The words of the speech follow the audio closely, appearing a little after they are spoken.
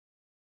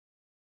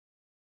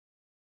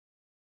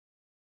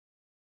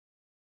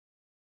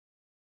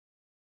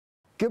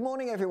Good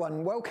morning,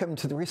 everyone. Welcome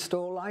to the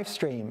Restore live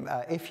stream.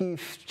 If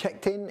you've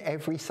checked in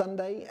every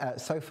Sunday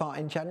so far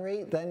in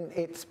January, then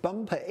it's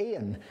Bumper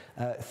Ian.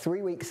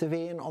 3 weeks of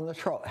Ian on the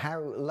trot.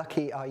 How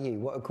lucky are you?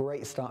 What a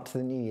great start to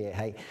the new year,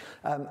 hey.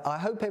 I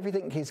hope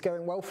everything is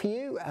going well for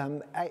you.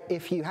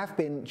 If you have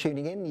been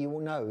tuning in, you will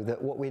know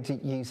that what we're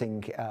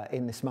using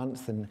in this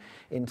month and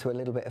into a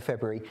little bit of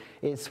February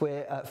is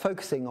we're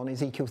focusing on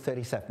Ezekiel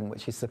 37,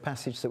 which is the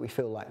passage that we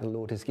feel like the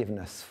Lord has given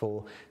us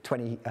for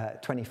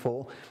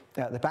 2024.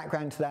 The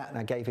background to that, and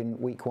I gave in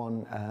week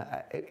one,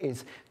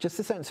 is just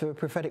a sense of a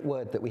prophetic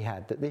word that we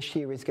had, that this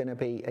year is going to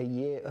be a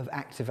year of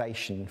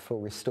activation for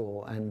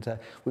Restore. And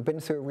we've been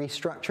through a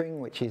restructuring,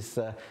 which is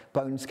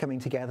bones coming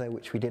together,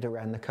 which we did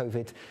around the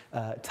COVID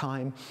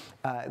time.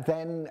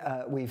 Then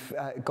we've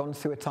gone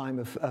through a time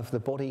of the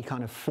body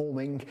kind of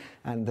forming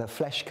and the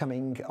flesh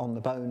coming on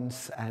the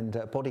bones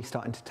and body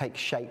starting to take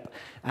shape.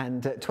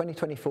 And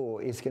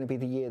 2024 is going to be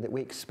the year that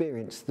we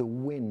experience the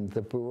wind,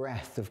 the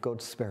breath of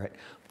God's Spirit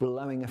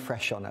blowing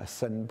afresh on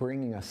us and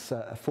bringing us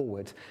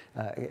forward,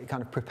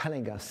 kind of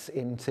propelling us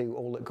into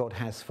all that God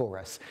has for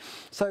us.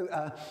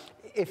 So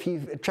if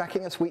you're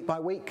tracking us week by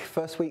week,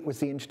 first week was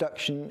the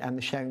introduction and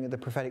the sharing of the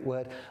prophetic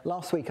word.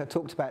 Last week I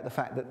talked about the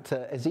fact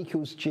that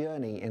Ezekiel's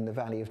journey in the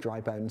Valley of Dry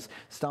Bones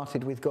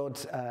started with God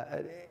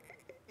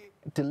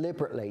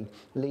deliberately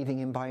leading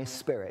him by his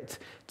Spirit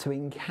to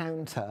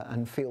encounter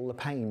and feel the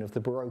pain of the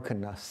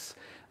brokenness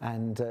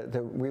and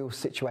the real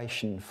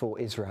situation for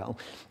Israel.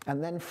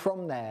 And then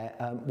from there,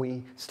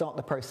 we start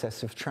the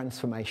process of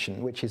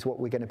transformation, which is what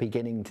we're going to be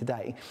beginning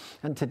today.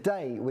 And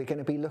today, we're going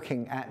to be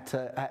looking at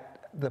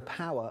the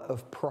power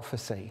of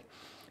prophecy.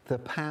 The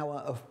power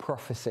of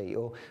prophecy,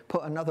 or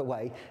put another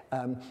way,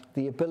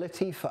 the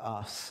ability for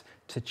us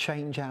to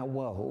change our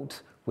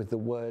world with the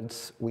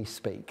words we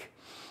speak.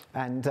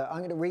 And I'm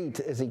going to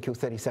read Ezekiel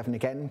 37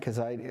 again because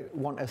I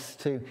want us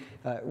to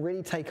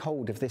really take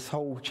hold of this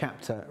whole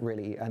chapter,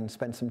 really, and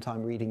spend some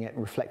time reading it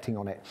and reflecting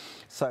on it.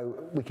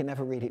 So we can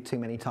never read it too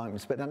many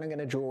times, but then I'm going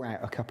to draw out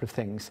a couple of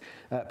things,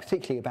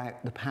 particularly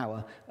about the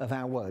power of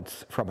our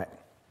words from it.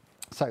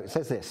 So it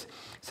says this.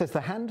 It says, "The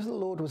hand of the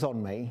Lord was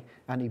on me,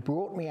 and he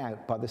brought me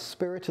out by the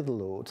Spirit of the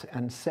Lord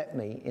and set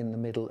me in the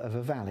middle of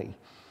a valley.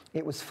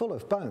 It was full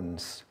of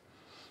bones.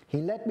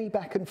 He led me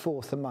back and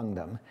forth among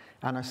them,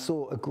 and I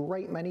saw a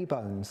great many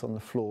bones on the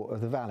floor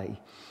of the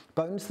valley,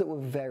 bones that were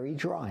very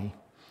dry.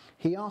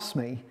 He asked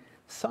me,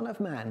 'Son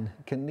of man,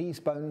 can these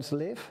bones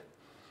live?'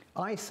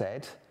 I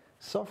said,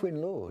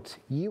 'Sovereign Lord,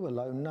 you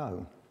alone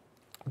know.'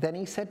 Then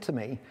he said to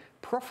me,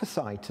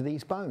 'Prophesy to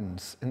these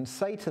bones and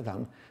say to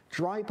them,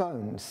 dry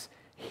bones,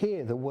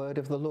 hear the word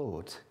of the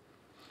Lord.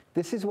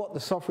 This is what the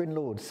Sovereign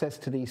Lord says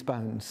to these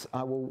bones.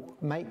 I will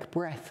make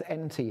breath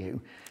enter you,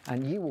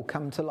 and you will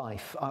come to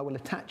life. I will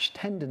attach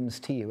tendons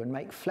to you and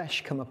make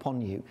flesh come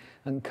upon you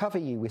and cover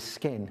you with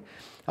skin.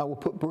 I will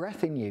put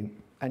breath in you,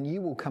 and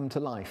you will come to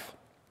life.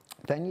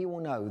 Then you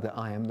will know that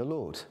I am the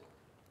Lord.'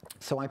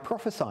 So I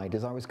prophesied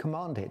as I was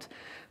commanded,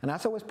 and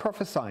as I was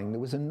prophesying, there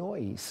was a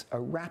noise, a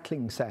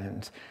rattling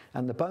sound,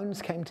 and the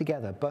bones came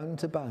together, bone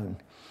to bone.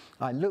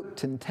 I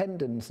looked, and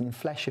tendons and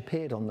flesh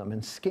appeared on them,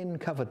 and skin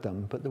covered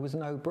them, but there was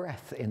no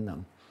breath in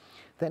them.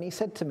 Then he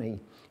said to me,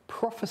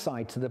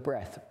 'Prophesy to the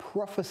breath,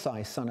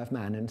 prophesy, Son of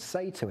man, and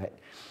say to it,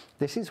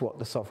 this is what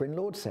the Sovereign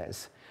Lord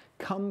says.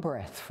 Come,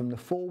 breath from the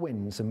four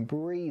winds, and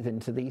breathe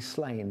into these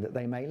slain, that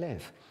they may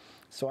live.'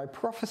 So I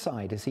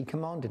prophesied as he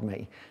commanded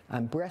me,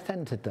 and breath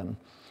entered them.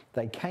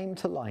 They came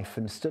to life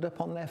and stood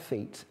upon their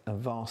feet, a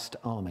vast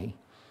army.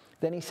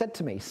 Then he said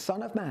to me,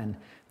 'Son of man,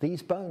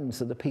 these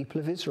bones are the people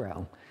of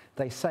Israel.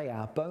 They say,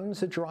 our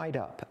bones are dried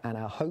up, and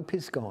our hope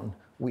is gone.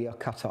 We are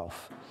cut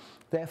off.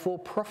 Therefore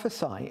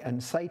prophesy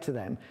and say to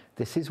them,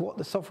 this is what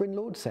the Sovereign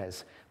Lord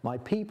says. My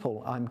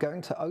people, I'm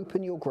going to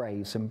open your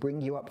graves and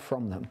bring you up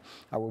from them.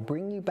 I will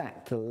bring you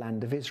back to the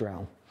land of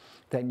Israel.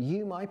 Then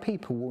you, my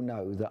people, will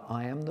know that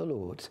I am the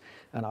Lord,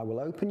 and I will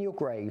open your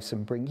graves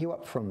and bring you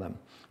up from them.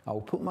 I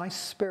will put my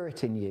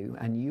Spirit in you,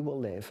 and you will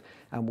live,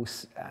 and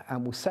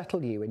will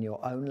settle you in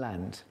your own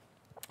land.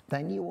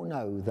 Then you will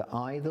know that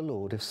I, the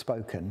Lord, have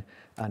spoken,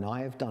 and I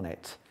have done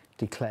it,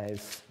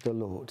 declares the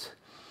Lord."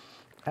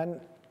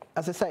 And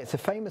as I say, it's a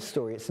famous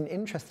story. It's an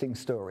interesting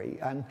story.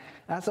 And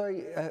as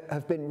I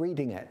have been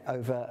reading it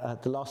over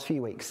the last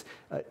few weeks,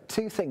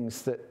 two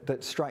things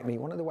that strike me.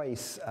 One of the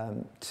ways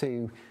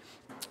to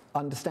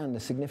understand the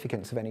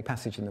significance of any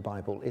passage in the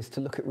Bible is to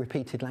look at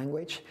repeated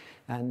language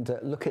and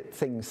look at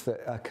things that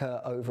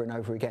occur over and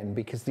over again,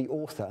 because the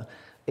author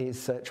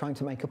is trying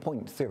to make a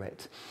point through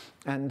it.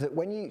 And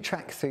when you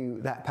track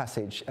through that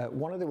passage,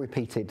 one of the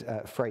repeated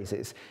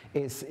phrases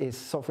is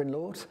Sovereign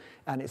Lord,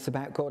 and it's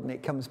about God, and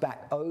it comes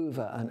back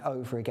over and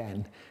over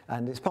again.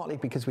 And it's partly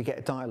because we get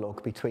a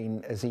dialogue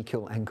between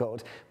Ezekiel and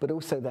God, but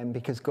also then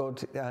because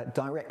God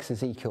directs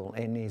Ezekiel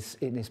in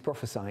his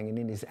prophesying and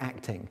in his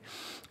acting.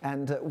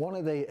 And one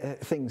of the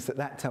things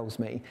that tells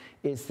me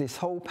is this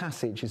whole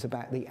passage is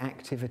about the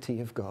activity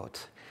of God.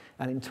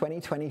 And in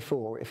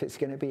 2024, if it's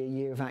going to be a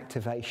year of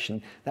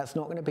activation, that's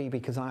not going to be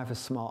because I have a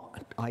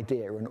smart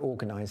idea and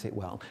organise it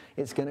well.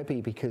 It's going to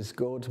be because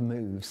God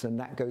moves, and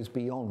that goes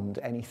beyond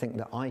anything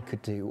that I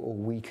could do or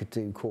we could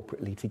do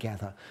corporately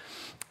together.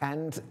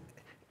 And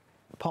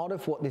part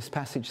of what this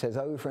passage says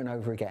over and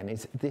over again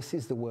is this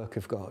is the work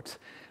of God.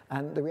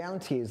 And the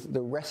reality is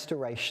the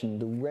restoration,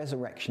 the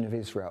resurrection of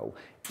Israel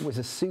was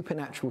a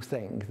supernatural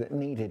thing that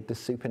needed the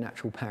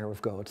supernatural power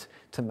of God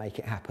to make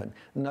it happen.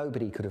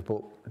 Nobody could have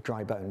brought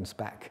dry bones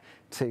back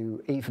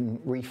to even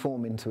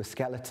reform into a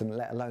skeleton,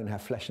 let alone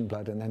have flesh and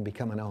blood and then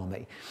become an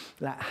army.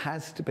 That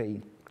has to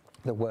be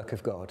the work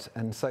of God.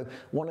 And so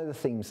one of the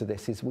themes of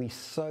this is we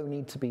so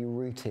need to be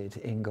rooted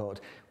in God.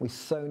 We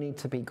so need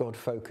to be God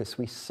focused.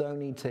 We so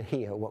need to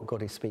hear what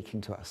God is speaking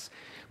to us.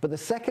 But the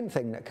second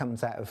thing that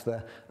comes out of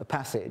the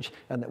passage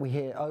and that we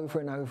hear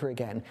over and over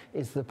again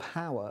is the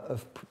power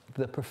of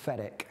the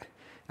prophetic.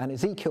 And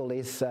Ezekiel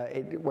is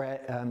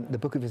where the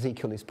book of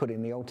Ezekiel is put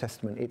in the Old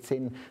Testament. It's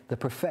in the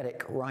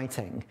prophetic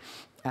writing,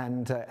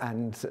 and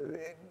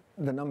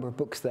the number of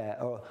books there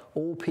are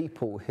all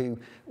people who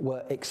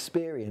were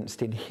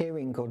experienced in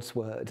hearing God's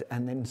word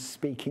and then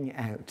speaking it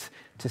out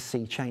to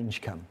see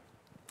change come.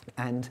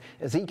 And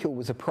Ezekiel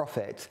was a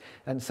prophet,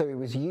 and so he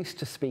was used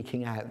to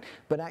speaking out.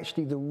 But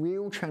actually the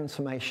real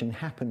transformation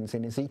happens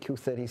in Ezekiel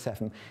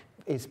 37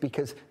 is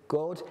because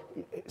God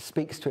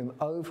speaks to him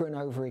over and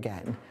over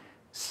again,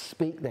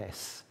 speak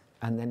this,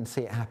 and then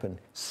see it happen.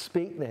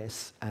 Speak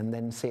this, and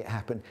then see it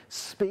happen.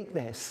 Speak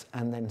this,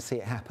 and then see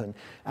it happen.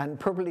 And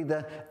probably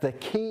the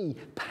key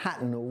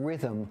pattern or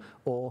rhythm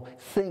or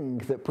thing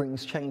that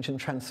brings change and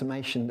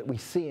transformation that we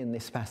see in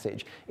this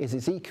passage is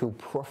Ezekiel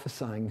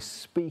prophesying,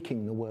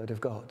 speaking the word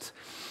of God.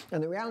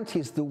 And the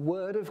reality is the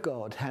word of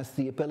God has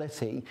the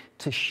ability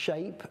to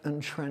shape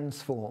and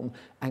transform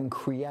and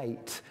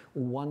create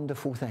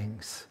wonderful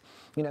things.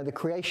 You know, the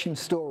creation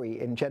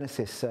story in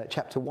Genesis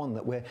chapter 1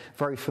 that we're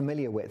very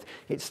familiar with,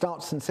 it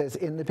starts and says,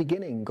 in the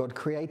beginning God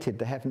created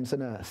the heavens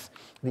and earth.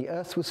 The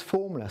earth was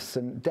formless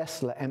and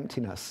desolate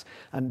emptiness,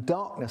 and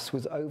darkness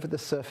was over the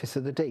surface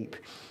of the deep.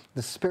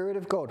 The Spirit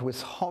of God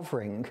was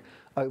hovering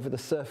over the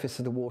surface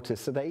of the waters.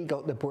 So there you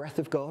got the breath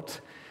of God,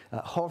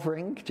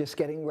 hovering, just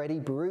getting ready,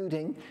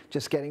 brooding,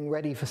 just getting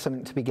ready for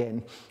something to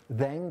begin.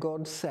 Then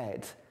God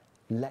said,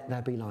 let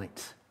there be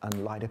light.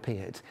 And light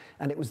appeared.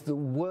 And it was the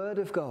word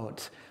of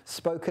God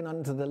spoken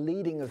under the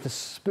leading of the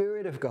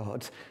Spirit of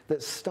God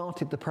that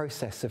started the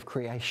process of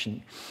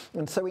creation.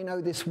 And so we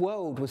know this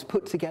world was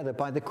put together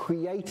by the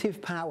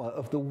creative power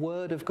of the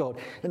word of God.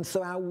 And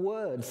so our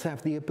words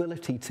have the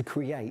ability to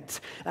create.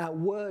 Our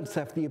words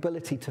have the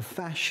ability to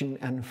fashion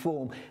and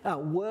form. Our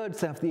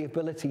words have the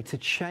ability to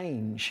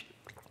change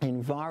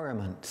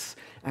environments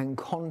and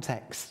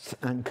contexts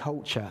and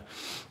culture.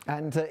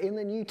 And in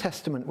the New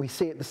Testament, we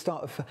see at the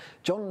start of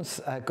John's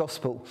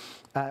Gospel,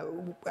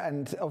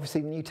 and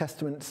obviously the New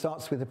Testament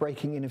starts with the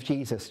breaking in of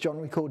Jesus. John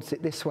records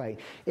it this way: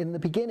 in the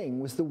beginning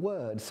was the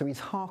Word. So he's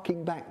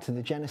harking back to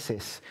the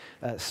Genesis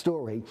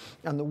story.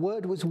 And the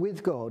Word was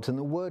with God, and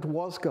the Word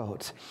was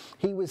God.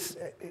 He was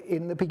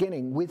in the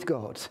beginning with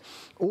God.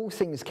 All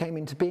things came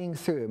into being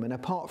through him, and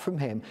apart from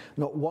him,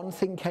 not one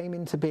thing came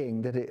into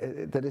being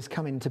that has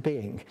come into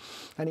being.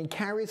 And he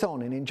carries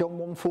on, and in John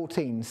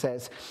 1:14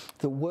 says,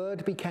 the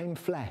Word became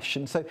flesh.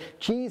 And so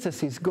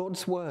Jesus is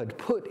God's Word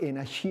put in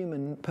a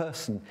human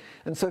person.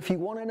 And so if you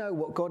want to know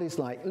what God is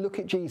like, look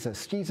at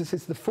Jesus. Jesus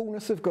is the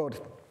fullness of God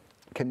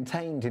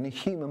contained in a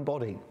human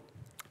body.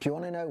 If you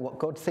want to know what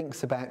God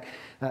thinks about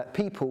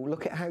people,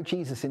 look at how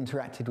Jesus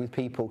interacted with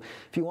people.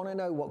 If you want to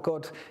know what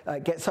God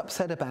gets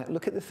upset about,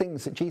 look at the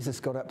things that Jesus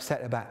got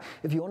upset about.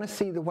 If you want to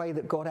see the way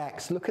that God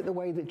acts, look at the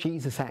way that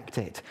Jesus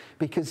acted.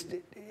 Because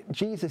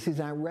Jesus is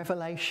our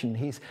revelation.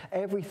 He's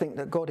everything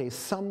that God is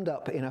summed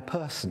up in a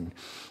person.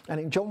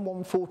 And in John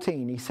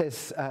 1:14, he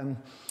says,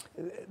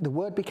 the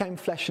Word became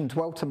flesh and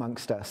dwelt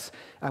amongst us,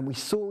 and we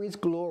saw his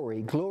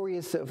glory. Glory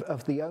is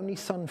of the only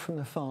Son from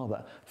the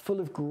Father,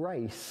 full of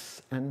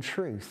grace and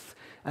truth.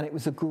 And it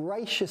was a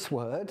gracious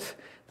word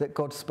that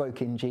God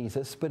spoke in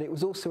Jesus, but it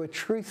was also a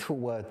truthful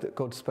word that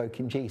God spoke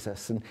in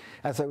Jesus. And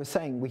as I was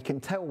saying, we can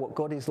tell what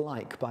God is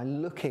like by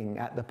looking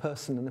at the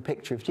person and the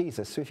picture of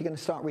Jesus. So if you're going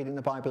to start reading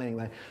the Bible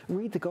anyway,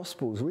 read the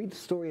Gospels, read the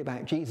story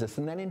about Jesus,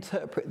 and then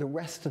interpret the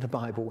rest of the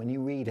Bible when you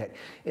read it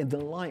in the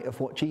light of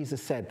what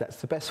Jesus said. That's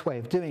the best way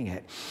of doing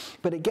it.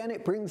 But again,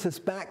 it brings us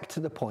back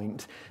to the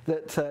point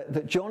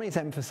that John is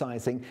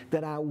emphasizing,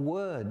 that our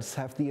words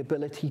have the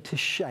ability to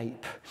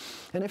shape.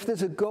 And if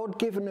there's a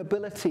God-given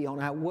ability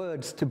on our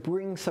words to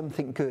bring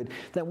something good,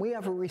 then we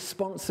have a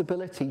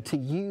responsibility to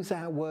use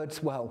our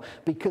words well,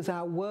 because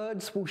our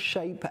words will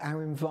shape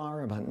our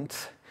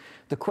environment.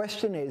 The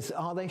question is,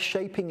 are they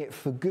shaping it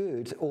for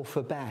good or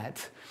for bad?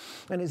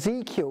 And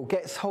Ezekiel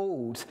gets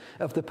hold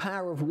of the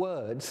power of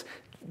words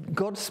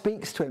God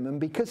speaks to him, and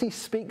because he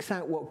speaks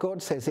out what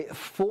God says, it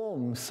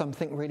forms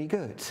something really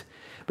good.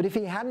 But if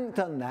he hadn't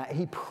done that,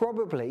 he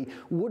probably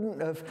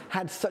wouldn't have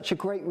had such a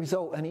great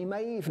result, and he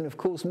may even have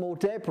caused more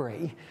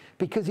debris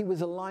because he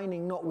was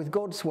aligning not with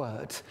God's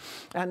word.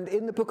 And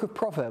in the book of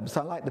Proverbs,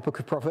 I like the book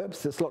of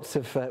Proverbs, there's lots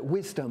of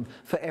wisdom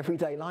for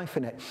everyday life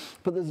in it,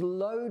 but there's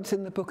loads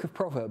in the book of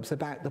Proverbs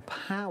about the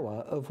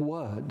power of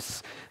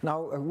words. And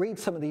I'll read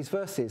some of these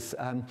verses.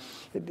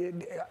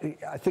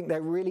 I think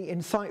they're really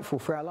insightful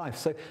for our life.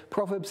 So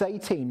Proverbs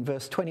 18,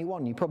 verse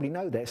 21, you probably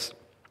know this.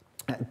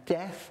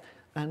 Death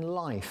and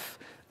life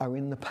are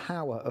in the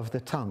power of the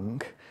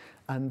tongue,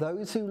 and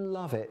those who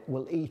love it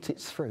will eat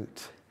its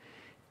fruit.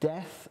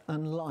 Death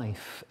and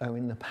life are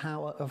in the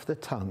power of the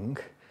tongue,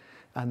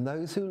 and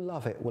those who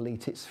love it will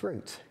eat its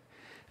fruit.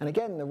 And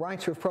again, the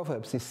writer of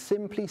Proverbs is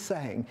simply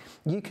saying,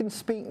 you can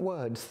speak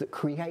words that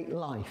create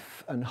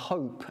life and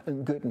hope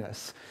and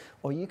goodness,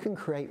 or you can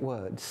create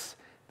words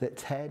that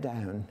tear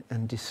down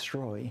and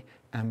destroy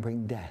and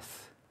bring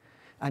death.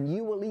 And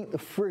you will eat the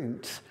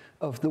fruit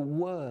of the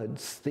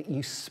words that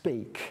you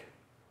speak.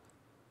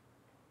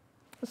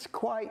 That's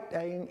quite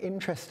an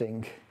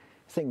interesting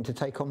thing to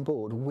take on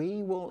board.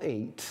 We will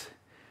eat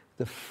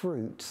the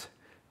fruit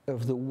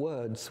of the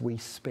words we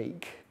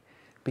speak,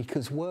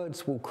 because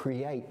words will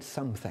create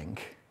something.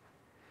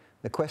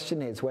 The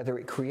question is whether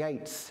it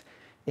creates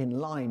in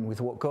line with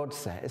what God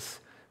says,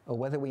 or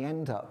whether we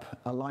end up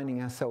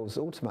aligning ourselves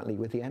ultimately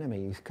with the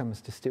enemy who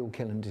comes to steal,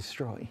 kill and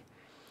destroy,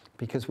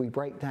 because we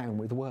break down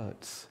with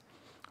words.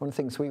 One of the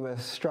things we were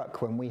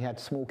struck when we had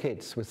small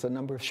kids was the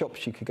number of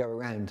shops you could go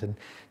around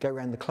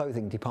the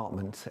clothing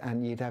department,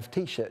 and you'd have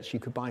t-shirts you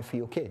could buy for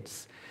your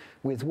kids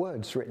with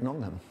words written on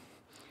them.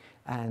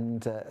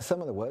 And some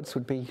of the words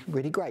would be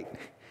really great,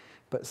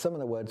 but some of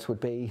the words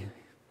would be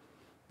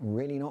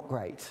really not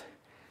great.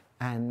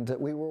 And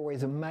we were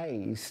always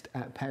amazed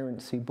at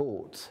parents who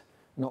bought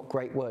not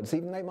great words.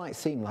 Even they might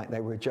seem like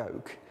they were a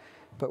joke,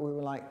 but we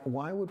were like,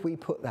 why would we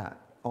put that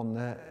on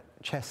the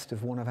chest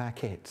of one of our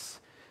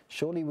kids?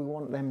 Surely we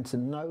want them to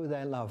know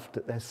they're loved,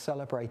 that they're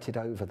celebrated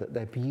over, that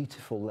they're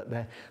beautiful,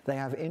 that they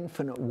have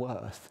infinite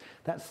worth.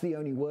 That's the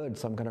only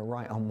words I'm going to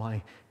write on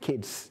my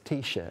kids'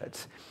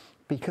 t-shirt,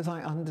 because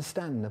I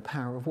understand the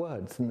power of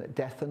words and that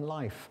death and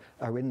life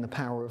are in the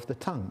power of the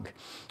tongue.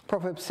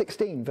 Proverbs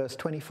 16, verse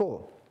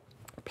 24.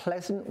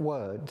 Pleasant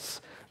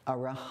words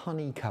are a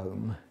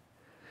honeycomb,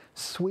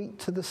 sweet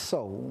to the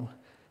soul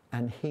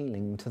and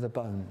healing to the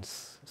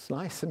bones. It's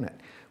nice, isn't it?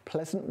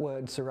 Pleasant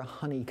words are a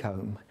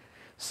honeycomb,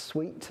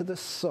 sweet to the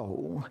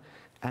soul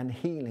and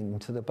healing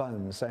to the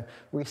bones. So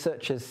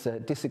researchers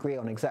disagree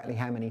on exactly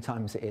how many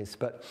times it is,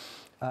 but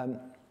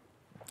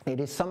it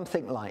is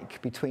something like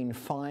between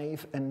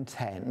 5 and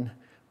 10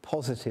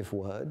 positive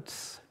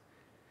words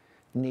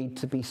need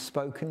to be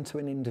spoken to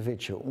an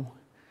individual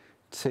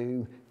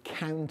to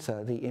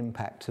counter the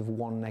impact of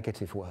one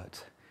negative word.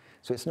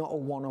 So it's not a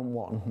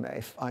one-on-one.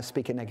 If I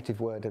speak a negative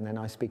word and then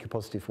I speak a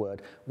positive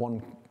word,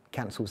 one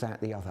cancels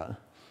out the other.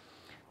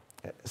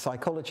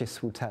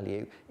 Psychologists will tell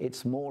you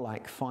it's more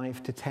like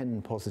 5 to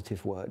 10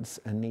 positive words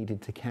are needed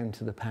to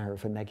counter the power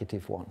of a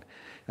negative one.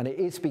 And it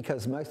is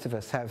because most of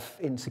us have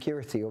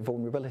insecurity or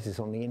vulnerabilities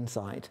on the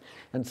inside.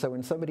 And so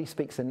when somebody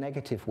speaks a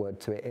negative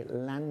word to it, it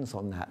lands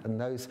on that. And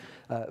those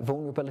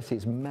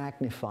vulnerabilities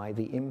magnify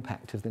the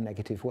impact of the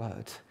negative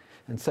word.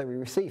 And so we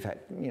receive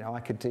it. You know,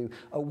 I could do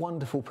a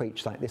wonderful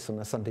preach like this on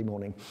a Sunday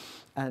morning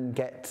and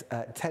get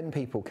 10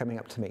 people coming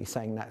up to me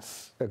saying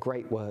that's a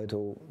great word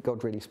or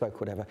God really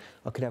spoke, whatever.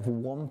 I could have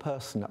one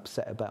person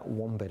upset about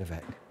one bit of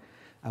it.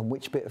 And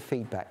which bit of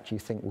feedback do you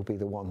think will be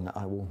the one that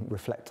I will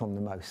reflect on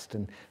the most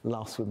and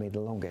last with me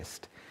the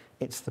longest?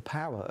 It's the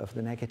power of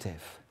the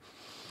negative.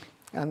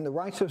 And the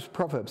writer of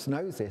Proverbs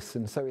knows this,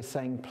 and so he's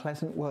saying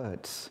pleasant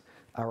words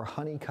are a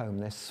honeycomb.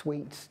 They're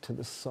sweet to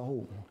the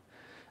soul.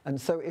 And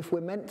so if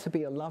we're meant to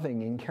be a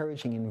loving,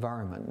 encouraging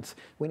environment,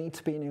 we need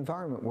to be an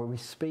environment where we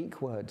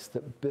speak words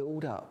that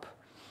build up,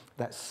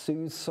 that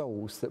soothe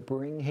souls, that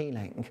bring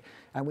healing.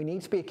 And we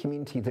need to be a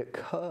community that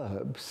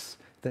curbs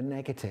the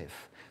negative.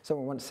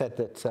 Someone once said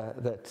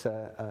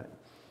that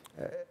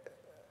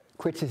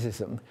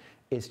criticism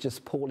is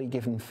just poorly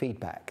given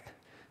feedback.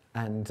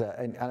 And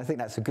I think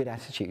that's a good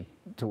attitude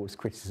towards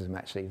criticism,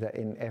 actually, that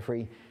in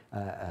every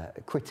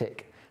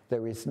critic,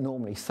 there is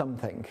normally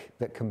something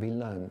that can be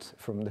learned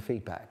from the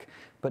feedback.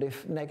 But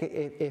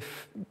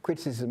if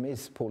criticism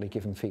is poorly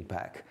given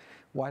feedback,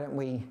 why don't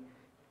we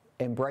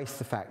embrace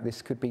the fact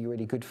this could be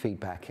really good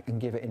feedback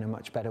and give it in a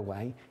much better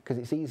way, because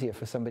it's easier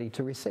for somebody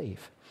to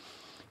receive.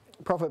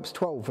 Proverbs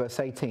 12, verse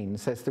 18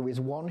 says, there is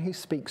one who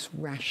speaks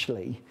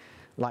rashly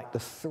like the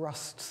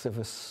thrusts of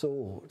a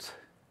sword.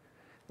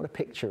 What a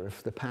picture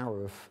of the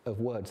power of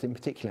words, in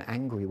particular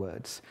angry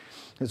words.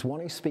 There's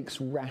one who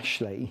speaks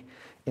rashly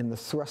in the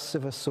thrusts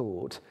of a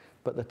sword,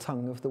 but the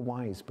tongue of the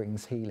wise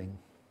brings healing.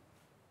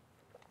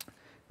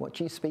 What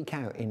do you speak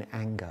out in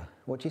anger?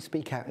 What do you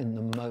speak out in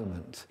the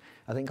moment?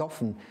 I think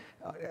often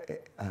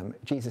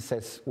Jesus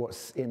says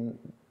what's in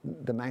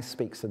the mouth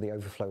speaks of the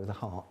overflow of the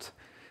heart.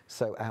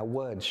 So our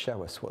words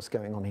show us what's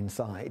going on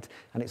inside.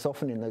 And it's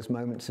often in those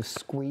moments of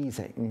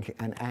squeezing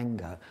and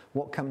anger,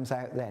 what comes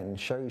out then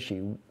shows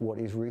you what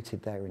is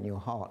rooted there in your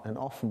heart, and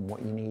often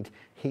what you need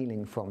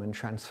healing from and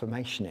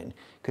transformation in.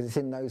 Because it's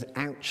in those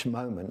ouch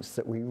moments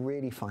that we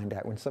really find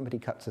out when somebody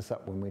cuts us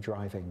up when we're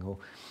driving, or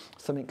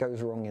something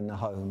goes wrong in the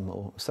home,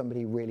 or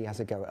somebody really has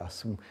a go at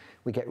us and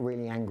we get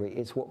really angry.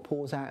 It's what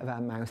pours out of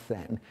our mouth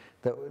then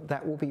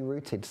that will be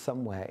rooted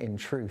somewhere in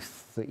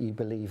truth that you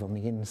believe on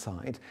the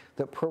inside,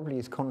 that probably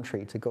is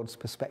contrary to God's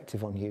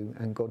perspective on you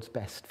and God's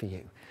best for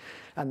you.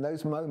 And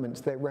those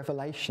moments, they're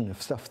revelation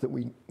of stuff that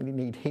we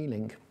need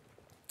healing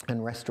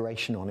and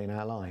restoration on in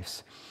our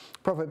lives.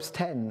 Proverbs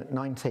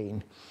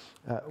 10:19,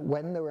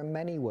 when there are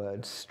many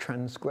words,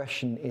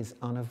 transgression is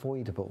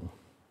unavoidable,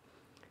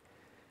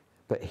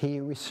 but he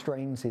who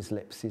restrains his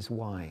lips is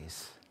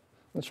wise.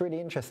 It's really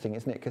interesting,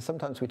 isn't it? Because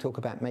sometimes we talk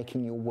about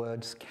making your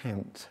words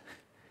count.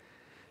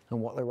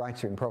 And what the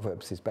writer in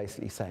Proverbs is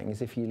basically saying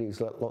is if you lose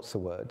lots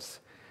of words,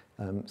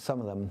 some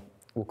of them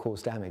will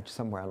cause damage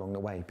somewhere along the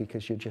way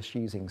because you're just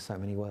using so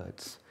many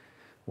words.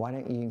 Why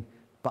don't you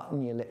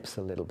button your lips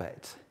a little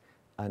bit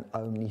and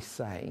only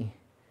say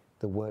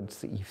the words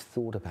that you've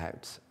thought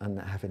about and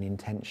that have an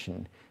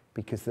intention,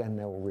 because then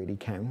they will really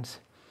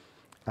count.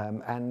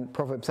 And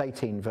Proverbs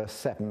 18 verse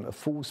 7, a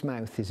fool's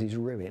mouth is his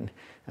ruin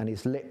and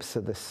his lips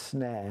are the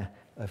snare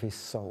of his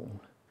soul.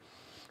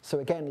 So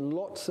again,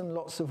 lots and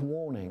lots of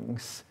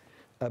warnings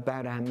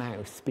about our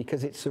mouth,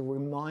 because it's a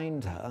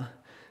reminder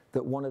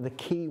that one of the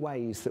key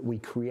ways that we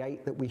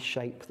create, that we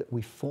shape, that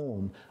we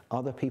form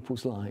other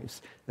people's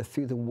lives are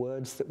through the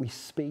words that we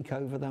speak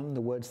over them,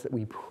 the words that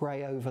we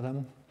pray over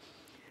them,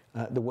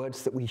 the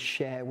words that we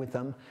share with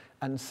them.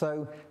 And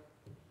so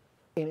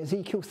in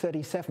Ezekiel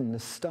 37, the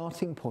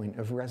starting point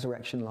of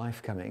resurrection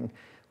life coming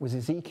was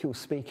Ezekiel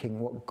speaking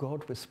what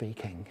God was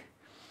speaking.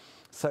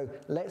 So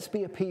let's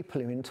be a people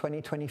who in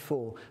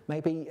 2024,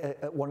 maybe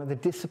one of the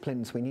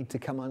disciplines we need to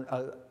come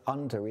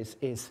under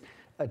is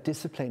a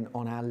discipline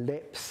on our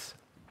lips.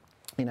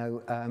 You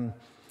know,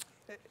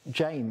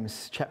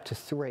 James chapter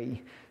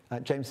 3,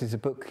 James is a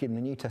book in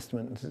the New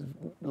Testament,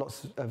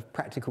 lots of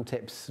practical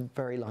tips,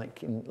 very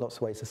like in lots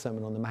of ways a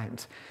Sermon on the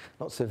Mount,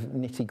 lots of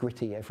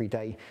nitty-gritty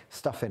everyday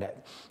stuff in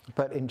it.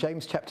 But in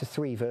James chapter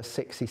 3 verse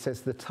 6 he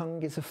says, the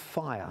tongue is a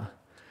fire,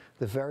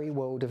 the very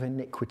world of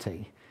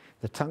iniquity.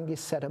 The tongue is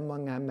set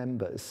among our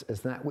members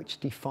as that which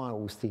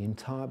defiles the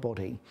entire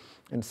body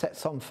and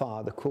sets on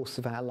fire the course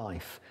of our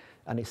life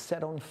and is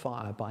set on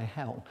fire by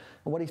hell.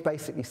 And what he's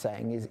basically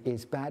saying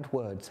is bad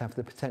words have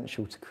the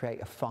potential to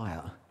create a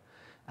fire.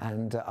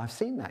 And I've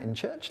seen that in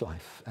church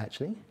life,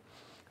 actually.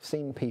 I've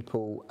seen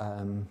people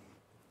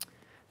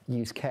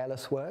use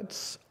careless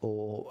words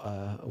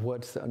or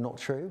words that are not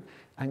true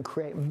and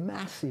create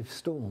massive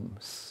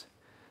storms.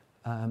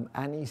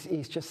 And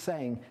he's just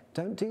saying,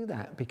 don't do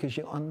that, because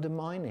you're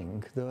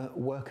undermining the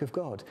work of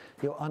God.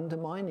 You're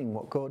undermining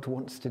what God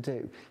wants to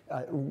do.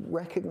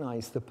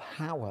 Recognize the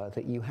power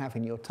that you have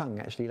in your tongue.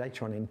 Actually,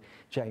 later on in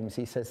James,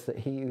 he says that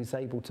he who's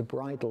able to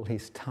bridle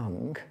his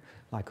tongue,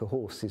 like a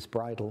horse is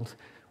bridled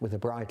with a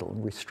bridle,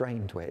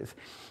 restrained with,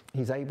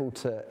 he's able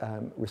to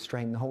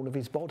restrain the whole of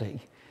his body,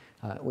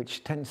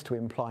 which tends to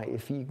imply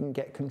if you can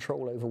get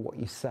control over what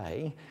you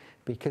say,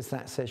 because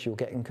that says you're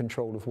getting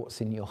control of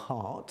what's in your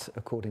heart,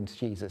 according to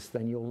Jesus,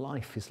 then your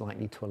life is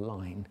likely to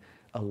align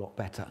a lot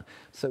better.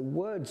 So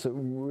words are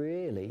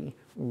really,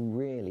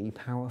 really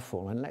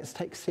powerful. And let's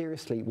take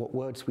seriously what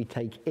words we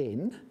take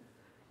in,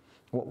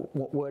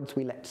 what words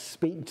we let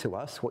speak to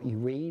us, what you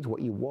read,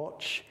 what you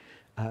watch,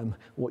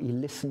 what you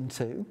listen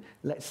to.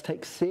 Let's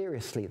take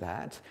seriously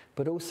that,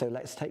 but also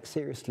let's take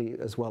seriously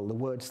as well the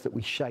words that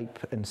we shape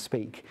and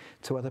speak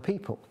to other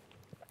people.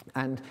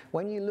 And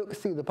when you look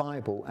through the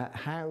Bible at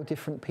how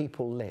different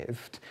people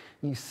lived,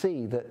 you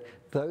see that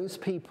those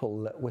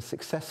people that were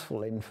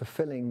successful in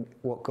fulfilling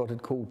what God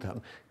had called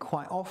them,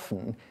 quite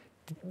often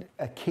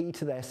a key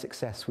to their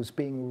success was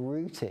being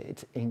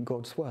rooted in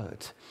God's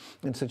word.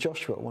 And so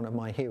Joshua, one of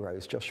my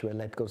heroes, Joshua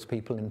led God's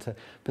people into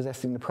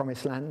possessing the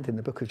promised land in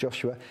the book of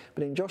Joshua.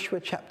 But in Joshua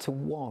chapter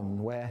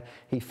 1, where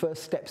he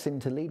first steps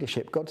into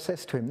leadership, God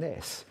says to him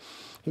this.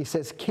 He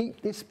says,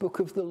 keep this book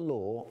of the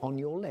law on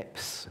your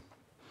lips.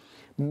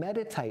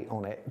 Meditate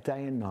on it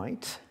day and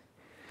night,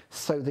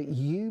 so that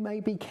you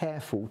may be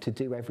careful to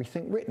do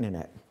everything written in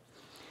it.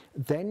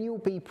 Then you'll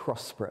be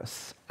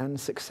prosperous and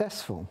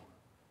successful.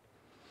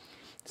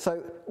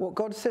 So what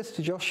God says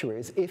to Joshua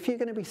is, if you're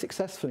going to be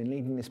successful in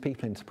leading this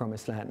people into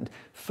promised land,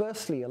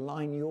 firstly,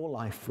 align your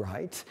life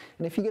right.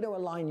 And if you're going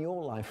to align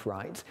your life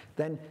right,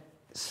 then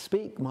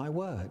speak my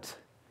word.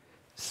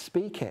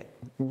 Speak it,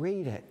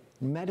 read it,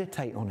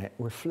 meditate on it,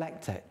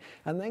 reflect it.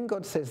 And then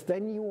God says,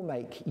 then you will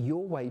make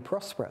your way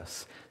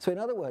prosperous. So in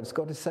other words,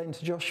 God is saying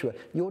to Joshua,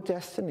 your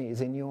destiny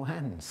is in your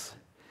hands.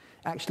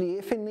 Actually,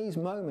 if in these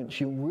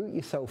moments you root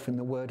yourself in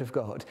the Word of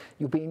God,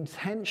 you'll be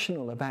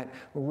intentional about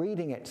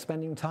reading it,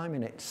 spending time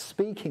in it,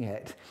 speaking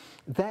it,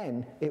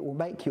 then it will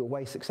make your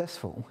way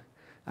successful.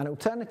 And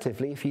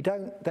alternatively, if you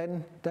don't,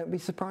 then don't be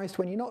surprised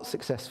when you're not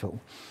successful.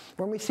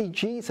 When we see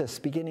Jesus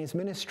begin his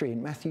ministry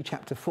in Matthew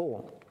chapter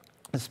 4,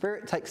 the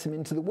Spirit takes him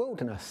into the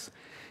wilderness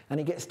and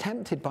he gets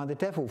tempted by the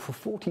devil for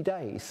 40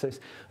 days. So it's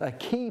a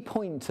key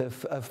point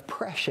of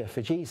pressure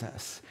for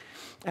Jesus.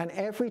 And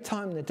every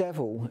time the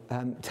devil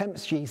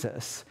tempts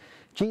Jesus,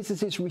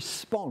 Jesus'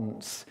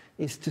 response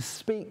is to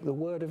speak the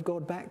word of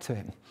God back to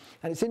him.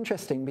 And it's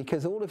interesting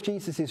because all of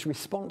Jesus'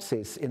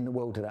 responses in the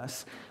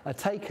wilderness are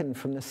taken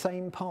from the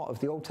same part of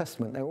the Old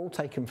Testament. They're all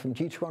taken from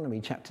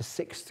Deuteronomy chapter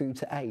 6 through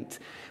to 8,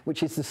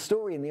 which is the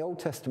story in the Old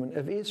Testament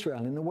of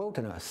Israel in the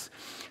wilderness.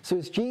 So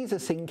as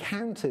Jesus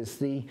encounters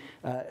the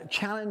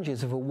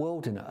challenges of a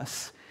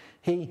wilderness,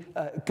 he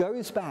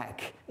goes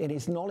back in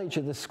his knowledge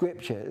of the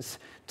scriptures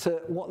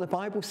to what the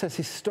Bible says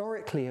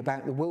historically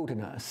about the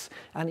wilderness,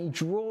 and he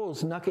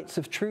draws nuggets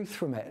of truth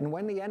from it. And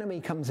when the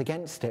enemy comes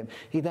against him,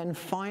 he then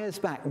fires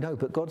back, no,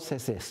 but God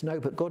says this, no,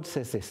 but God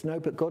says this, no,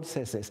 but God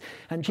says this.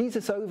 And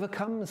Jesus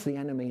overcomes the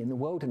enemy in the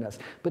wilderness,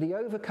 but he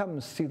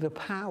overcomes through the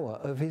power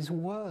of his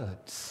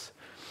words.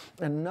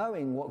 And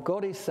knowing what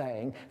God is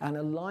saying and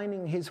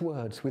aligning his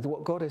words with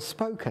what God has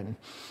spoken.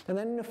 And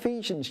then in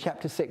Ephesians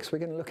chapter 6, we're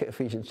going to look at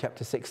Ephesians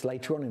chapter 6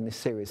 later on in this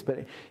series,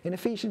 but in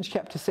Ephesians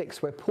chapter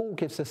 6, where Paul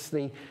gives us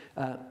the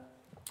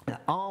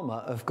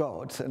armour of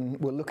God, and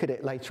we'll look at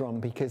it later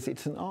on because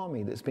it's an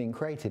army that's being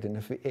created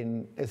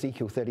in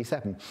Ezekiel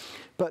 37.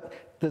 But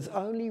there's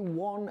only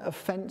one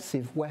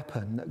offensive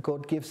weapon that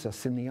God gives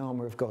us in the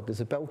armour of God.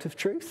 There's a belt of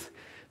truth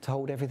to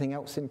hold everything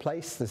else in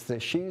place. There's the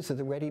shoes of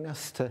the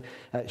readiness to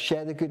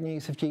share the good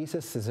news of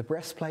Jesus. There's a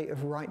breastplate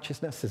of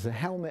righteousness. There's a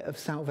helmet of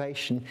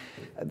salvation.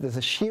 There's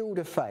a shield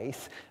of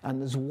faith. And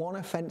there's one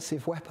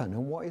offensive weapon.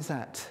 And what is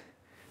that?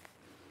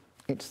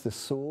 It's the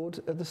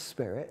sword of the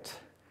Spirit,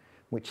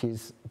 which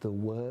is the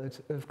word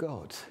of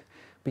God.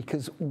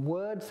 Because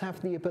words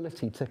have the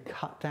ability to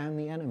cut down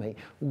the enemy.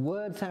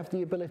 Words have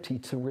the ability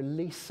to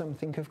release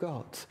something of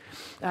God.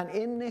 And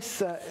in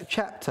this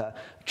chapter,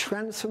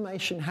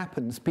 transformation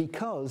happens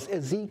because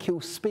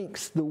Ezekiel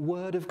speaks the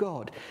word of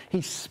God.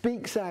 He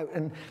speaks out,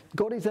 and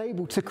God is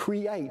able to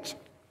create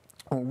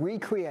or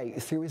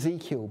recreate through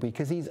Ezekiel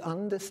because he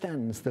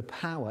understands the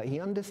power. He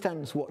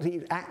understands what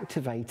he's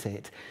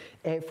activated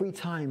every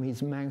time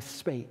his mouth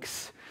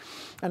speaks.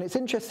 And it's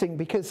interesting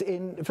because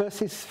in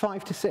verses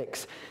 5 to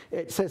 6,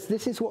 it says,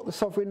 this is what the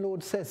sovereign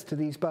Lord says to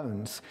these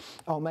bones.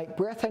 I'll make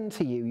breath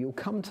enter you, you'll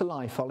come to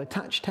life. I'll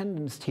attach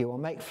tendons to you, I'll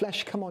make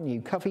flesh come on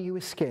you, cover you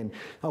with skin.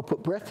 I'll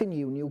put breath in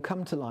you and you'll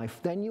come to life.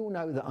 Then you'll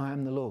know that I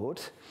am the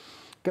Lord.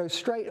 Go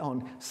straight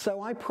on.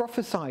 So I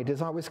prophesied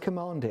as I was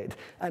commanded.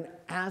 And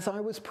as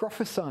I was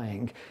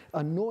prophesying,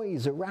 a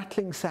noise, a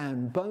rattling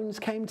sound, bones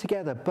came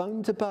together,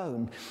 bone to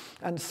bone.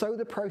 And so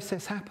the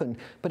process happened.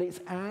 But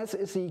it's as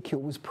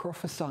Ezekiel was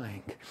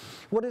prophesying.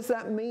 What does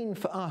that mean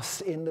for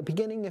us in the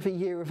beginning of a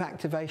year of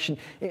activation?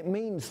 It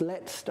means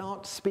let's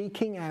start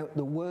speaking out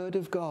the word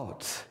of God.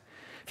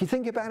 If you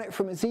think about it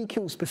from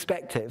Ezekiel's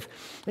perspective,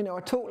 I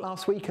talked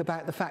last week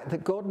about the fact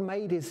that God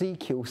made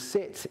Ezekiel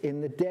sit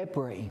in the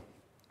debris.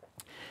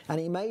 And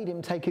he made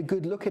him take a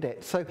good look at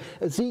it. So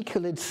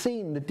Ezekiel had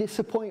seen the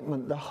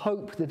disappointment, the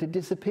hope that had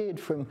disappeared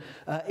from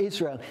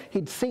Israel.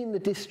 He'd seen the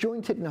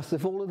disjointedness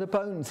of all of the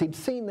bones. He'd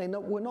seen they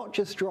were not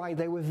just dry,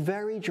 they were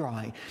very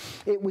dry.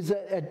 It was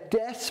a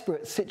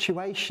desperate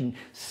situation,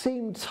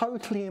 seemed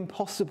totally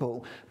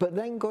impossible. But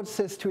then God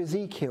says to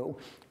Ezekiel,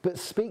 but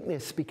speak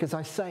this because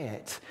I say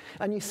it.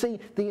 And you see,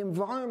 the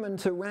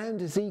environment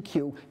around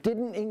Ezekiel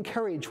didn't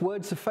encourage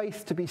words of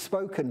faith to be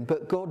spoken,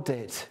 but God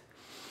did.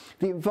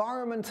 The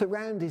environment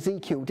around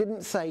Ezekiel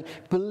didn't say,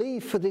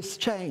 believe for this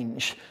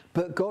change,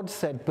 but God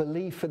said,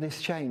 believe for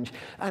this change.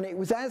 And it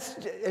was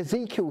as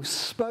Ezekiel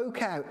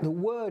spoke out the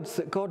words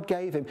that God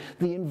gave him,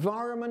 the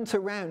environment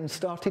around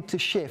started to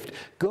shift.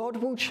 God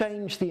will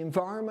change the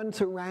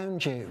environment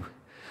around you.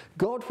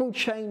 God will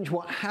change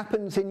what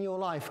happens in your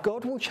life.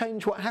 God will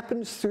change what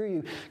happens through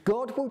you.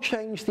 God will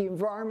change the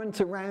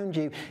environment around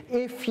you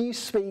if you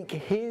speak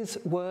his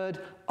word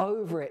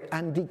over it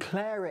and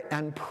declare it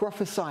and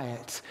prophesy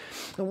it.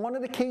 And one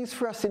of the keys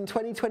for us in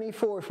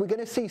 2024, if we're going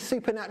to see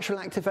supernatural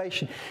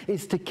activation,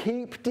 is to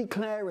keep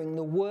declaring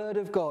the word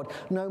of God,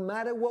 no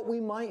matter what we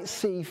might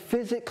see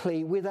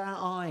physically with our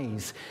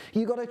eyes.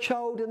 You got a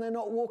child and they're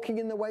not walking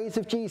in the ways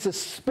of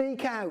Jesus.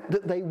 Speak out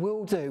that they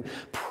will do.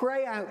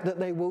 Pray out that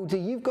they will do.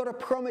 You've got a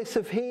promise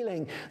of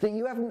healing that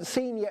you haven't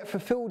seen yet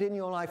fulfilled in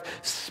your life.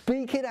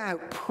 Speak it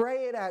out,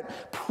 pray it out,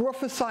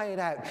 prophesy it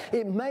out.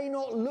 It may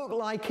not look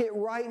like it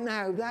right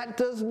now. That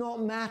does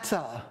not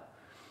matter.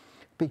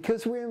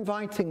 Because we're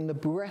inviting the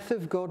breath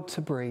of God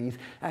to breathe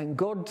and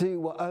God do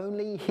what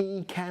only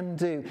he can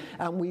do.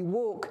 And we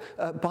walk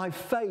by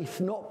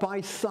faith, not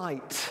by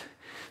sight.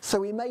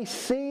 So we may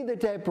see the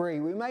debris.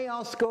 We may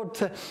ask God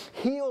to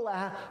heal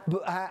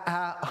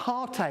our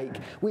heartache.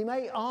 We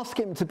may ask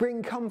him to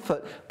bring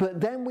comfort.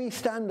 But then we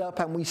stand up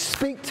and we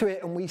speak to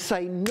it and we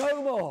say,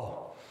 no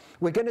more.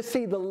 We're going to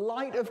see the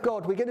light of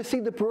God. We're going to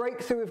see the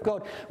breakthrough of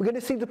God. We're going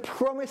to see the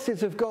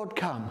promises of God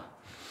come.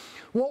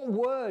 What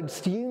words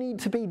do you need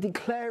to be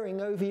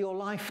declaring over your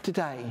life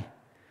today?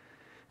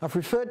 I've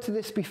referred to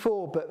this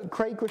before, but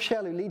Craig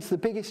Rochelle, who leads the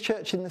biggest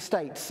church in the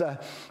States,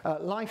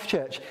 Life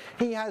Church,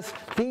 he has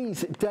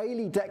these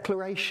daily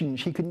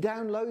declarations. You can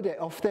download it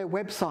off their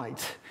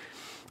website.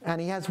 And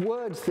he has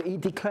words that he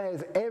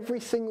declares every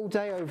single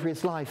day over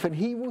his life. And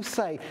he will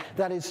say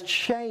that has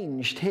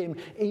changed him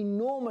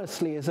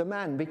enormously as a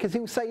man. Because he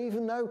will say,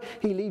 even though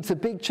he leads a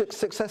big,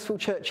 successful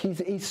church,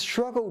 he's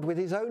struggled with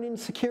his own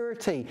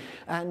insecurity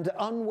and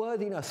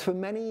unworthiness for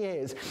many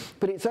years.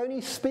 But it's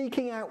only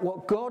speaking out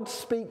what God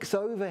speaks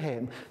over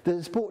him that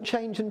has brought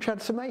change and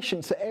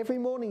transformation. So every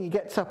morning he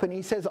gets up and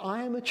he says,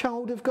 I am a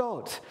child of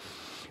God.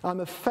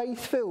 I'm a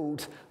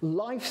faith-filled,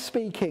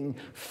 life-speaking,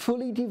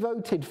 fully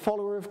devoted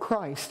follower of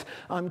Christ.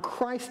 I'm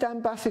Christ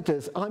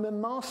ambassadors. I'm a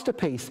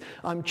masterpiece.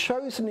 I'm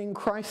chosen in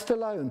Christ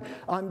alone.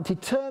 I'm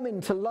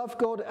determined to love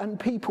God and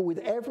people with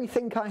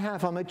everything I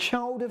have. I'm a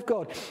child of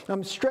God.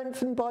 I'm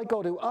strengthened by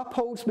God who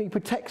upholds me,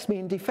 protects me,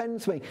 and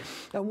defends me.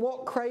 And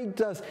what Craig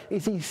does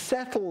is he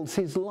settles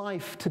his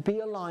life to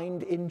be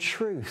aligned in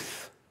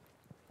truth.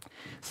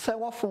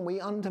 So often we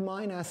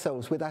undermine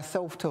ourselves with our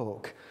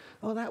self-talk.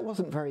 Oh, that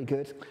wasn't very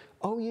good.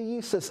 Oh, you're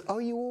useless. Oh,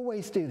 you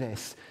always do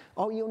this.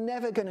 Oh, you're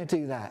never going to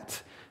do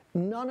that.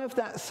 None of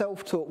that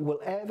self-talk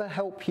will ever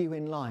help you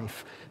in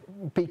life,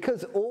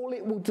 because all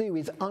it will do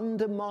is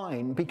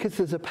undermine, because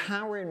there's a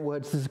power in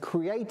words, there's a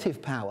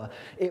creative power,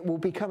 it will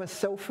become a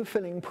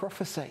self-fulfilling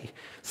prophecy.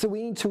 So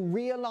we need to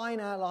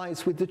realign our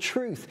lives with the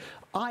truth.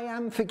 I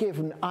am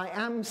forgiven. I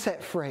am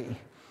set free.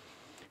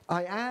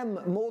 I am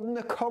more than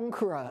a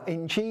conqueror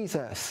in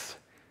Jesus.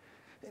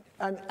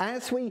 And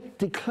as we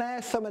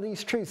declare some of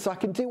these truths, I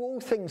can do all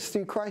things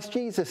through Christ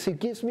Jesus who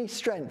gives me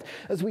strength.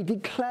 As we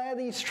declare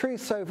these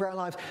truths over our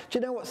lives, do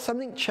you know what?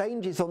 Something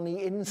changes on the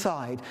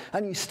inside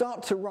and you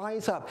start to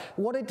rise up.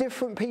 What a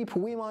different people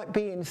we might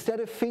be instead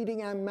of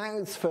feeding our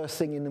mouths first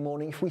thing in the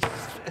morning if we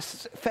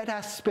fed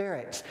our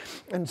spirits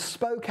and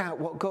spoke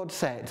out what God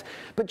said.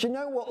 But do you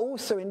know what?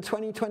 Also in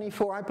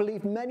 2024, I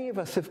believe many of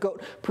us have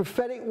got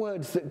prophetic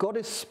words that God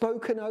has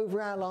spoken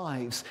over our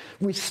lives.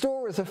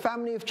 Restore as a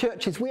family of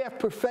churches. We have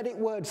prophetic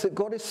words that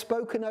God has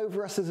spoken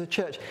over us as a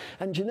church.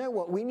 And do you know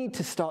what? We need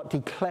to start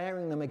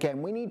declaring them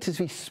again. We need to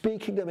be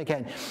speaking them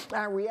again.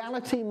 Our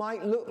reality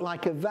might look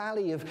like a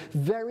valley of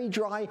very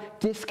dry,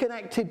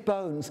 disconnected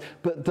bones,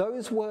 but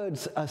those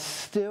words are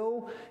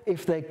still,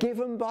 if they're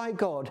given by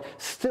God,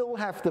 still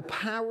have the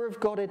power of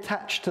God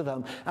attached to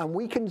them. And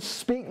we can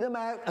speak them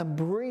out and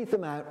breathe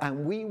them out,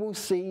 and we will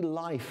see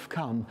life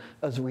come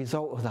as a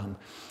result of them.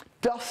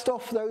 Dust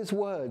off those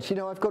words. You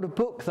know, I've got a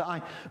book that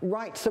I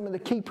write some of the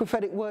key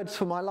prophetic words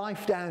for my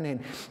life down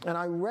in, and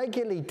I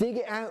regularly dig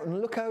it out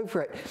and look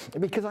over it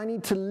because I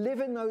need to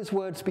live in those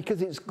words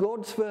because it's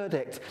God's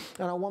verdict,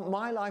 and I want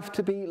my life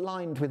to be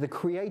lined with the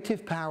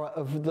creative power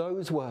of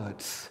those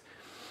words.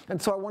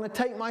 And so I want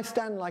to take my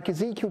stand like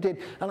Ezekiel did,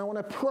 and I want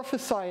to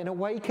prophesy an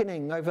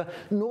awakening over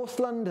North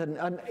London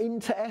and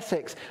into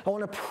Essex. I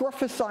want to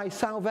prophesy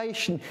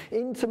salvation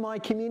into my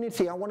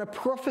community. I want to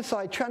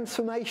prophesy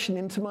transformation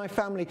into my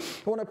family.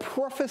 I want to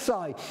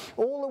prophesy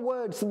all the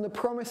words and the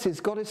promises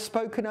God has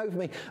spoken over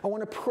me. I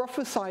want to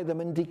prophesy them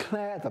and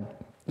declare them.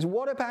 So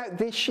what about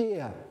this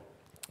year?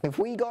 If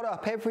we got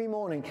up every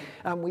morning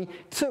and we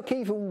took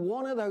even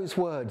one of those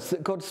words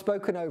that God's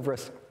spoken over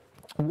us,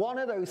 one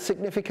of those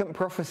significant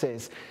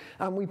prophecies,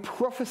 and we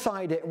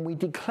prophesied it and we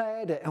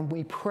declared it and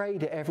we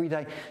prayed it every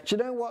day. Do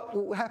you know what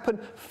will happen?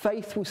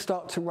 Faith will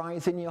start to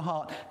rise in your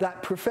heart.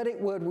 That prophetic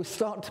word will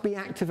start to be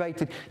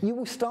activated. You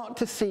will start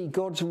to see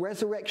God's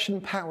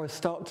resurrection power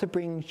start to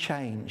bring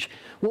change.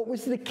 What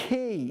was the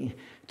key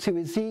to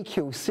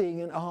Ezekiel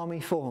seeing an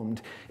army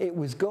formed? It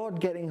was God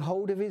getting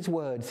hold of his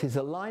words, his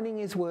aligning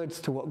his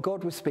words to what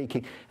God was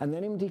speaking, and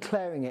then him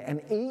declaring it.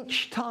 And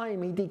each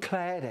time he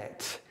declared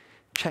it,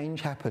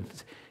 change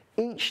happens.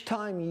 Each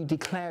time you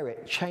declare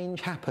it, change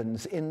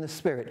happens in the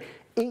Spirit.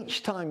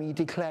 Each time you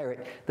declare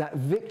it, that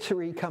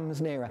victory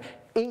comes nearer.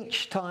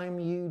 Each time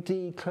you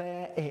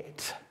declare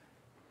it.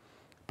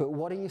 But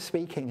what are you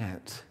speaking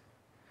out?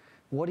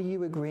 What are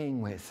you agreeing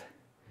with?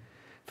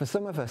 For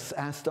some of us,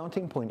 our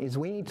starting point is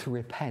we need to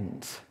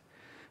repent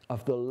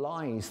of the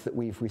lies that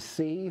we've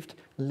received,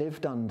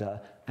 lived under,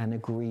 and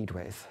agreed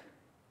with.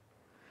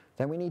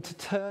 Then we need to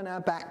turn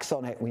our backs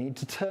on it. We need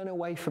to turn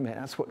away from it.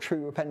 That's what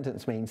true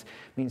repentance means.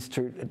 It means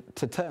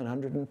to turn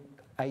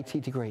 180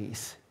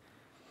 degrees.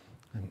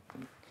 And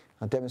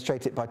I'll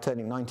demonstrate it by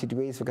turning 90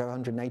 degrees. We'll go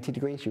 180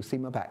 degrees. You'll see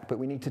my back. But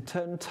we need to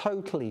turn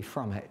totally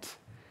from it.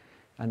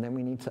 And then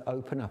we need to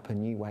open up a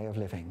new way of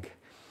living.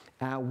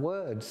 Our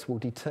words will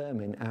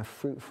determine our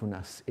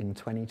fruitfulness in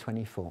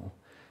 2024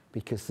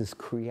 because there's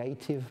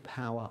creative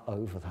power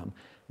over them.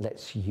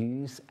 Let's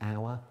use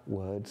our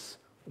words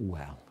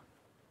well.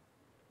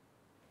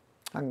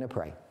 I'm going to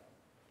pray.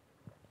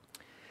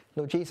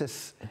 Lord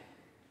Jesus,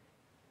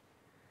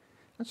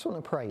 I just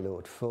want to pray,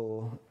 Lord,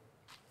 for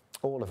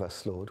all of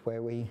us, Lord,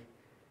 where we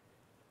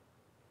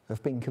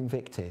have been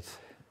convicted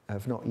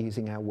of not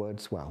using our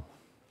words well.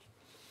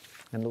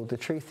 And Lord, the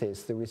truth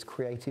is there is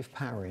creative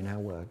power in our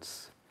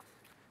words.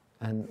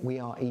 And we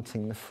are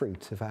eating the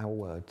fruit of our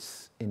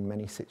words in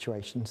many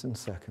situations and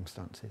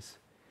circumstances.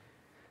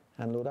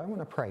 And Lord, I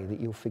want to pray that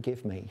you'll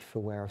forgive me for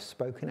where I've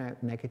spoken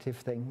out negative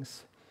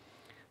things,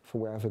 for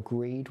where I've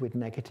agreed with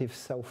negative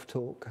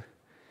self-talk,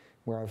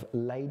 where I've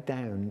laid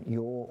down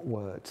your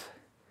word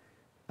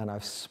and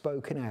I've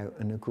spoken out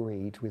and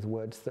agreed with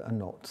words that are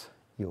not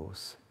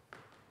yours.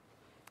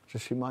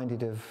 Just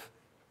reminded of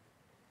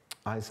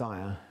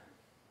Isaiah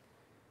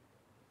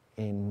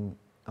in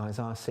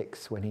Isaiah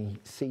 6 when he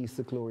sees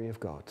the glory of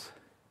God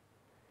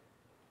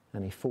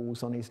and he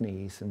falls on his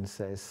knees and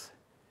says,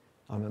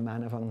 I'm a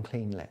man of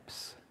unclean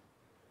lips.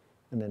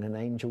 And then an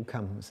angel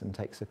comes and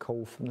takes a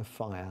coal from the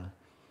fire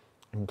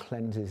and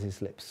cleanses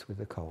his lips with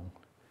the coal.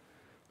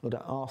 Lord,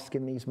 I ask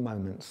in these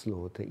moments,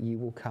 Lord, that you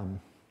will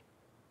come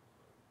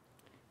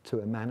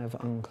to a man of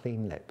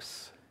unclean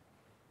lips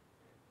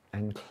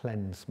and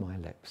cleanse my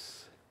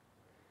lips.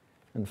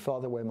 And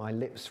Father, where my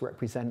lips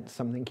represent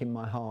something in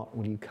my heart,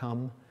 will you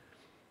come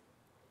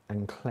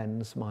and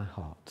cleanse my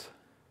heart?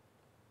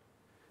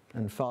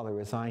 And Father,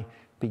 as I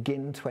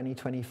begin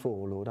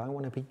 2024, Lord, I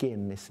want to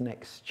begin this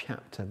next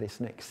chapter, this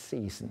next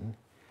season,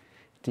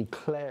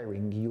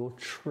 declaring your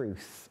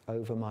truth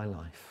over my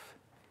life.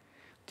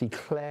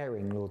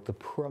 Declaring, Lord, the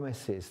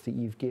promises that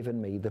you've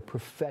given me, the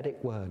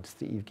prophetic words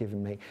that you've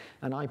given me.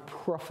 And I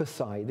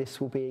prophesy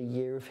this will be a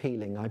year of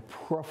healing. I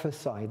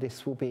prophesy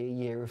this will be a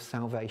year of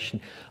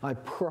salvation. I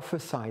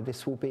prophesy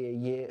this will be a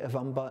year of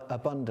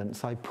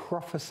abundance. I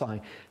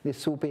prophesy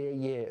this will be a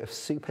year of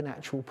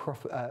supernatural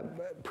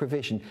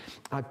provision.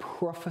 I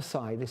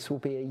prophesy this will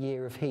be a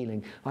year of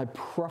healing. I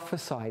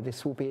prophesy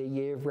this will be a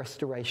year of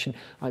restoration.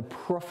 I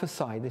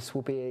prophesy this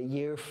will be a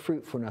year of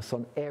fruitfulness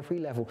on every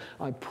level.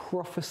 I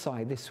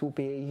prophesy this will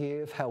be a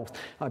year of health.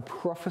 I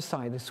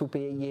prophesy this will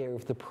be a year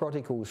of the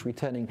prodigals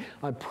returning.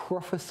 I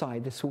prophesy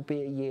this will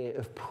be a year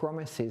of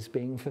promises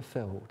being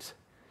fulfilled.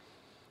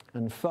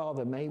 And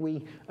Father, may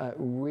we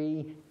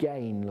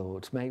regain,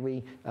 Lord, may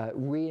we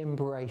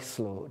re-embrace,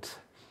 Lord,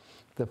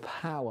 the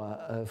power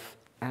of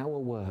our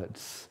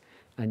words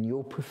and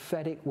your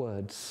prophetic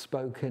words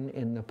spoken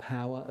in the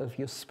power of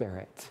your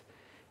Spirit.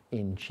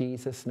 In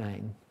Jesus'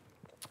 name,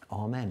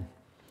 amen.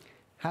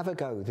 Have a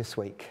go this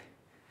week.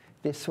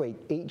 This week,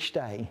 each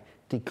day,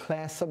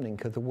 declare something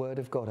of the word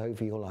of God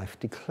over your life.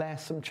 Declare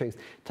some truth.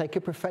 Take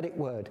a prophetic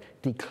word,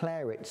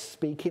 declare it,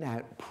 speak it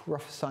out,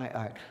 prophesy it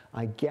out.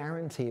 I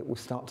guarantee it will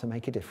start to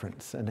make a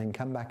difference. And then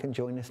come back and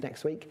join us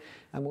next week,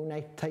 and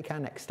we'll take our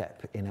next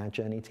step in our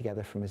journey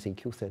together from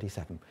Ezekiel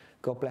 37.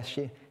 God bless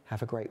you.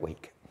 Have a great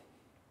week.